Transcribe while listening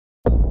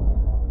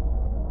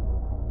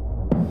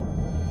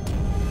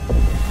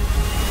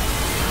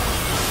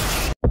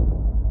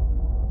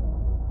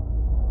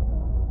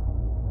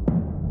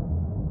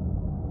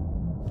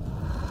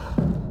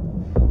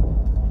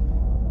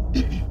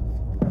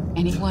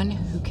Anyone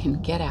who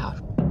can get out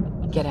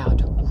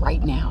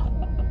right now.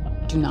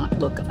 Do not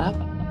look up.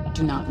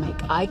 Do not make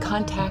eye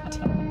contact.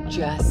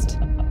 Just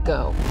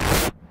go.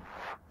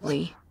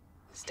 Lee,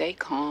 stay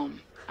calm.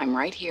 I'm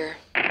right here.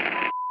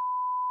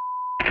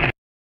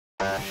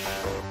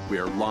 We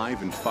are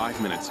live in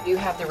 5 minutes. You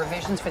have the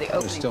revisions for the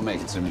opening. We're still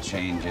making some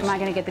changes. Am I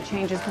going to get the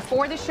changes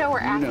before the show or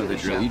after You know the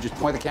drill. show? You just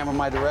point the camera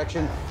my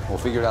direction, we'll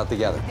figure it out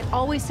together. It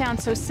always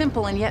sounds so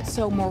simple and yet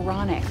so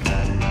moronic.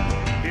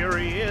 Here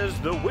he is,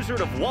 the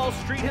Wizard of Wall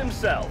Street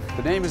himself.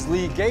 The name is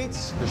Lee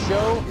Gates. The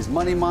show is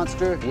Money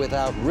Monster.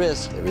 Without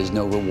risk, there is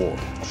no reward.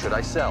 Should I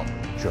sell?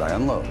 Should I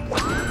unload?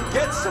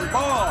 Get some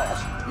balls!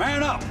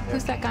 Man up!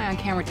 Who's that guy on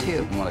camera 2?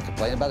 You want to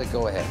complain about it?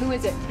 Go ahead. Who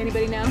is it?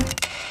 Anybody know?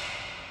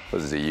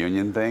 Was it a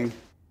union thing?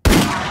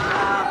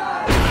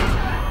 Cut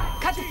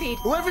the feed.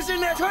 Whoever's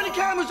in there, turn the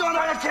cameras on.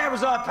 Turn the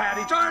cameras on,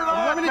 Patty. Turn them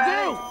on. What do you want me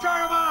to do?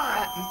 Turn them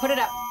on. Put it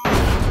up.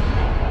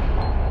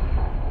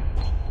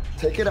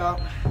 Take it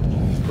out.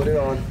 Put it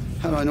on.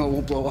 How do I know it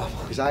won't blow up?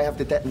 Because I have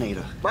the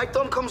detonator. My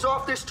thumb comes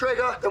off this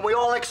trigger, then we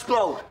all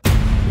explode.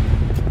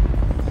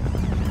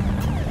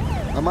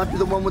 I might be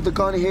the one with the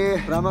gun here,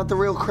 but I'm not the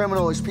real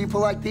criminal. It's people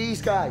like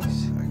these guys.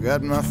 I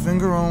got my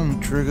finger on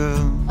the trigger,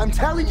 I'm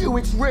telling you,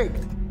 it's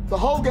rigged. The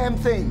whole damn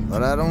thing.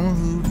 but I don't know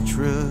who to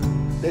trust.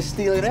 They're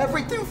stealing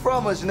everything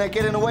from us, and they're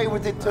getting away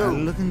with it,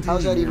 too.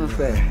 How's that even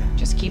fair?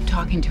 Just keep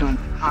talking to him.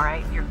 All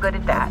right, you're good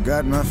at that.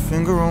 Got my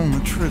finger on the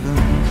trigger.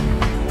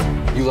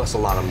 You lost a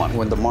lot of money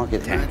when the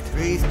market tanked.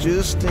 Faith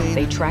just ain't.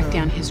 They tracked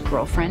down his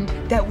girlfriend.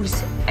 That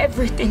was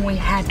everything we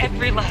had,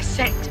 every last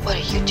cent. What are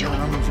you doing?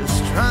 I'm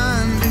just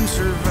trying to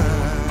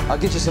survive. I'll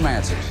get you some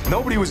answers.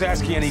 Nobody was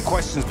asking any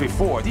questions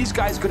before. These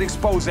guys could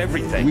expose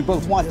everything. We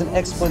both want an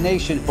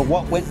explanation for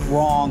what went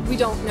wrong. We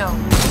don't know.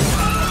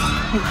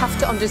 You have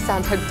to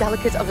understand how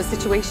delicate of a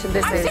situation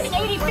this I'm is. sitting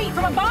 80 feet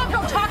from a bomb.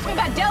 Don't talk to me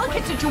about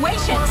delicate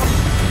situations.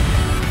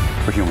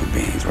 We're human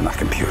beings, we're not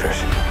computers.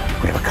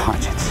 We have a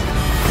conscience.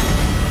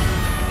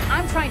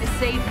 I'm trying to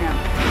save him.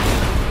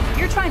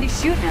 You're trying to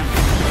shoot him.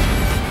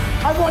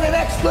 I want an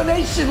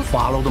explanation.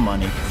 Follow the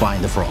money,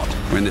 find the fraud.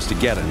 We're in this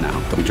together now.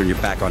 Don't turn your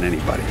back on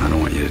anybody. I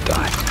don't want you to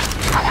die.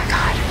 Oh my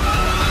God.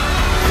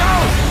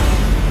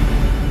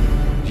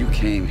 You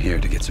came here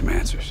to get some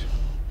answers.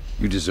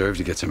 You deserve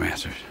to get some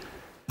answers.